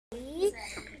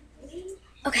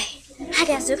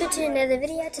guys, welcome to another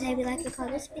video. Today we like to call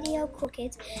this video Cool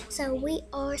Kids. So we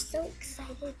are so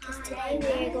excited because today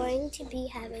we are going to be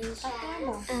having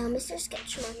Mr.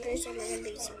 Sketch markers, and we're going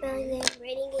to be spelling them,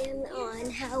 rating them on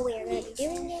how we are going to be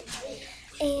doing it.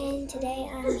 And today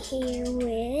I'm here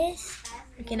with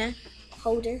McKenna,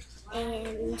 Holder,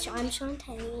 and I'm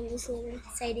Shantae, and this is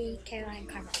Sadie, Caroline,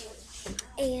 Carmel.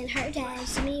 And her dad,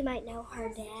 some of you might know her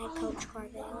dad, Coach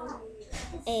Carvel,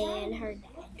 and her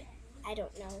dad. I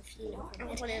don't know if you know her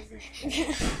dad. Whatever.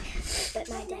 But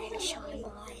my dad is Sean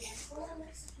Blythe.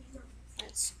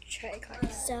 Let's try Carmel.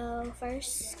 So,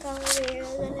 first color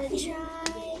we're going to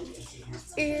try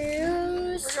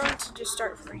We're going to just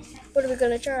start free. what are we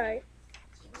going to try?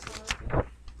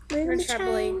 We're going to try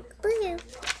try blue.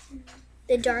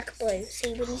 The dark blue.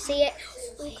 See, when you see it,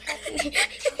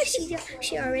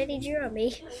 she already drew on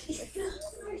me.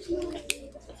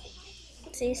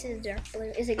 See, this is dark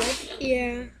blue. Is it good?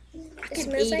 Yeah. It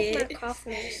smells like my cough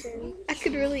medicine. I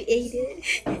could really eat it.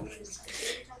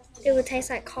 It would taste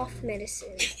like cough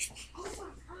medicine.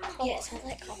 Yes, I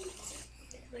like cough medicine.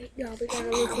 Wait, y'all, we gotta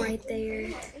look right there.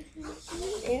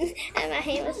 And my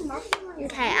hand was...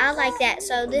 Okay, I like that.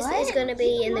 So this is going to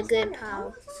be in the good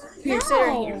pile. Here, sit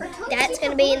right here. That's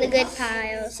going to be in the good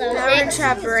pile. So Now we're gonna next,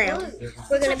 try brown.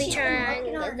 we're going to be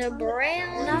trying the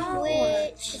brown,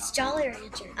 which It's Jolly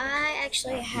Rancher. I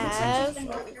actually have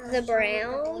the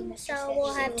brown. So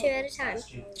we'll have two at a time.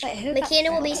 Wait, who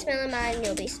McKenna will be smelling mine, and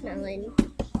you'll be smelling...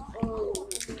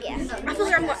 Yeah. I feel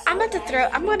like I'm about to throw.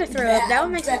 I'm going to throw up. That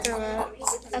one makes me throw up.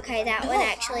 Okay, that one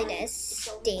actually does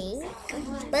stink,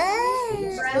 but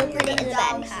we'll put it in the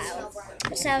bad pile.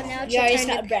 So now it's your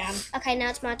turn to... brown. Okay, now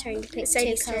it's my turn to pick two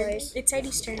Sadie's turn. colors. It's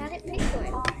Sadie's turn. I didn't pick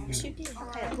one. Yes, you did.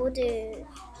 Okay, we'll do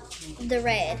the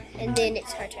red, and then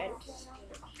it's her turn.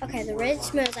 Okay, the red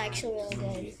smells actually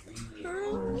really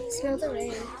good. Smell the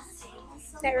red.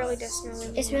 That really does smell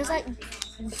really It smells like It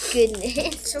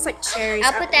goodness. smells like cherries.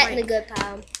 I'll put that in the good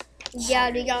pile.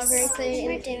 Yeah, do y'all agree with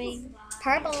it?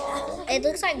 Purple. It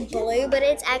looks like blue, but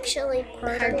it's actually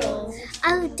purple.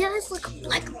 Oh, it does look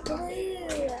like blue.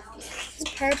 It's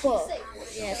purple.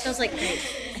 Yeah, it smells like grape,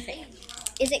 I think.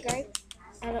 Is it grape?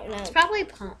 I don't know. Probably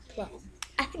plum.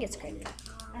 I think it's grape.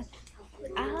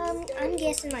 I'm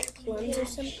guessing like plums or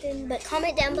something. But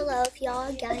comment down below if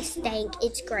y'all guys think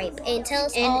it's grape, and tell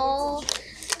us all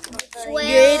 12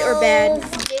 good or bad.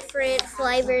 different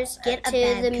flavors Get a to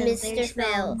bad, the 'cause Mr. there's no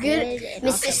Fell. good.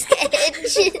 Mr.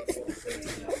 Sketch.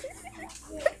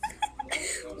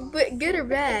 But good or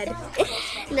bad?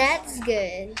 That's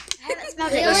good. I haven't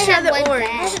smelled We it. only Let's try have the one orange.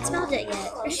 bag. I haven't smelled it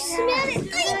yet. You smelled it 3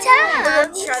 We're times.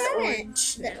 going to try the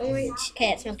orange. The orange. Okay,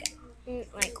 it smells good.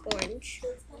 Like orange.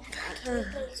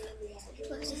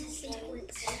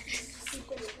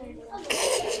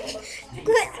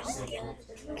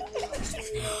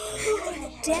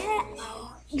 Dad.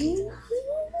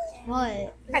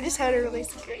 What? I just had a really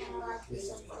secret.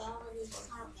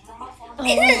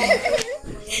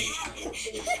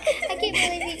 I can't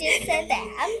believe you just said that.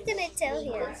 I'm gonna tell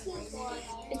him.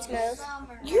 It smells.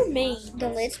 You're mean. The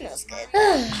lid smells good.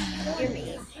 You're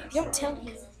mean. Don't tell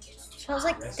me. It smells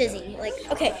like fizzy. Like,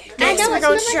 okay. I next know we're it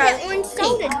going smells to like try that orange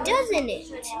soda, doesn't it?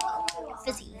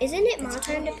 Fizzy. Isn't it my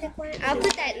turn to pick one? I'll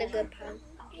put that in the good pile.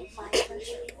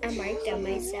 I marked on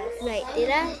myself. Wait, did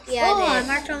I? Yeah, I I did.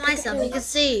 marked on myself. You can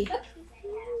see.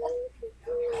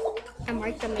 I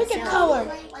marked on myself. Pick a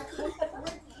color.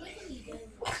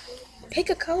 Pick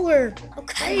a color.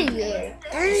 Okay.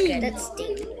 Dang. That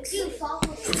stinks.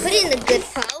 Put it in the good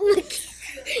pile.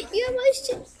 You almost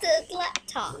took the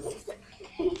laptop.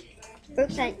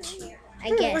 Fruit punch. I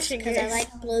guess, because I like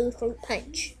blue fruit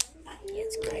punch.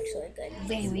 It's actually good.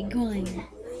 Very good.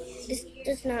 This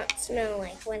does not smell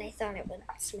like what I thought it would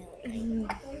smell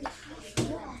like.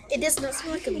 It does not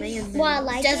smell like a man. Well, I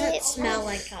like doesn't it. smell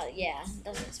like how, yeah, it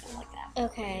doesn't smell like that.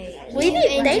 Okay. We You need-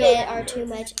 and they Jet are too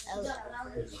much of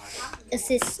a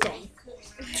system.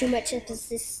 Too much of a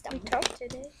system. Talk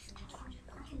today.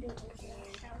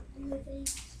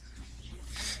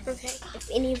 Okay. If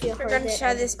any of you We're heard going to it,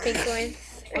 try this pink one.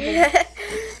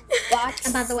 watch.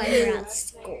 And by the way, we're at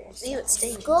school. Ew, it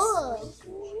stinks. Good.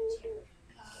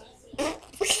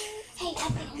 Hey,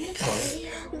 at the end of the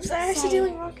video, I'm sorry, I should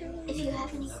doing wrong. if you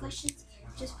have any questions,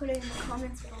 just put it in the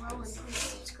comments below and please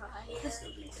subscribe.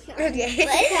 Okay.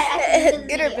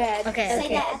 Good or bad?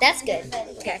 Okay. That's good.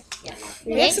 Okay. Yeah.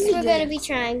 Next, we're going to be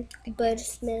trying, but it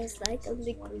smells like a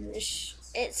licorice.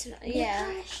 It's, yeah.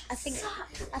 I think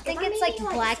it's like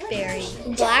blackberry.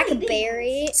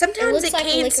 Blackberry. Sometimes looks it like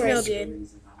can licorice. smell good.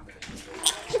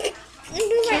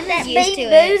 Like that used to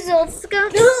bamboozled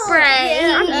skunk spray.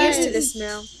 Yeah, I'm used to the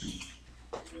smell.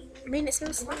 I mean, it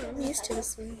smells fine. I'm used to the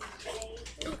smell.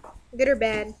 Good or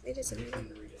bad? It doesn't matter.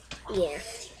 Yeah.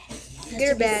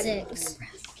 Good or bad? 6.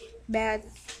 Bad.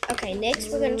 Okay, next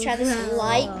we're gonna try this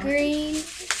light green.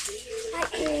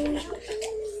 Light green.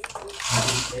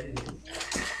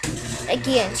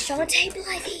 Again, Charlotte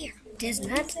Life here does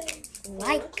not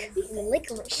like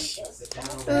licorice.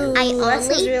 Ooh, I that sounds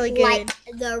only really good. like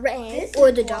the red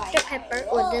or the Dr. Pepper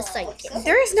or the Sunkin.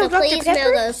 There is no So Dr. please mail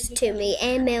Pepper. those to me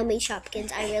and mail me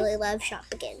Shopkins. I really love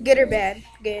Shopkins. Good or bad?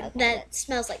 Good. That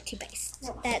smells like toothpaste.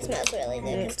 That smells really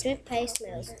good because toothpaste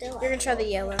smells You're delicious. gonna try the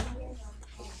yellow.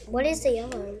 What is the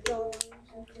yellow?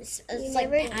 It's You like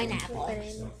never- pineapple.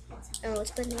 Oh,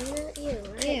 it's banana?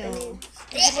 Ew.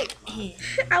 I hate banana.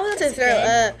 I want to throw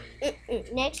up.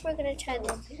 Next, we're gonna try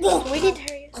this. We need to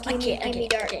hurry up. Give me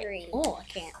dark green. Oh, I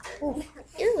can't.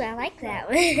 Ooh, I like that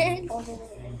one.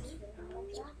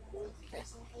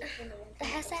 It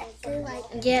has that good, like,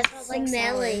 Yes, like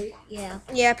smelling. Yeah.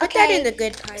 Yeah, put that Okay. in the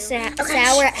good pile. Sour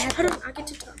apple. Hold on, I get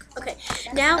to talk. Okay,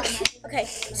 now,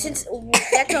 since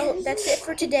that's it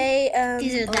for today.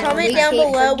 These are the Comment we down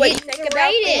can't below what you forget think to about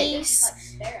rate it. these.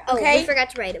 Oh, Okay. we forgot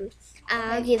to rate them.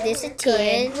 I'll give this a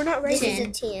 10. We're not This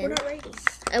rating. is a 10. We're not rating.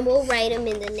 And we'll rate them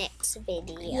in the next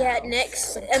video. Yeah,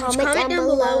 next. comment Comment down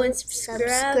below and subscribe,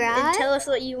 subscribe. and tell us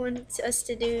what you want us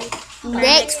to do.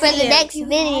 Next for the video. next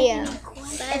video.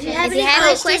 If you have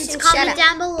any questions, shut comment up.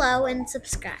 down below and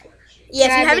subscribe. Yeah,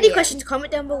 if you have any video. questions,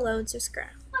 comment down below and subscribe.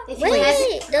 Wait,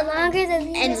 the longer the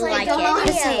video, And like the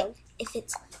it. video. If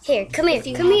it's Here, come here,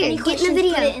 you come have here. any Get in the questions,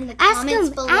 video. put it in the Ask comments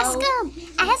him, below. ask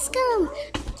him.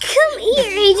 Come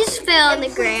here. He just fell on the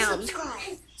ground.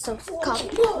 so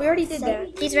comment. We already did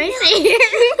that. He's right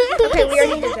there. Okay, we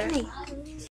already did that.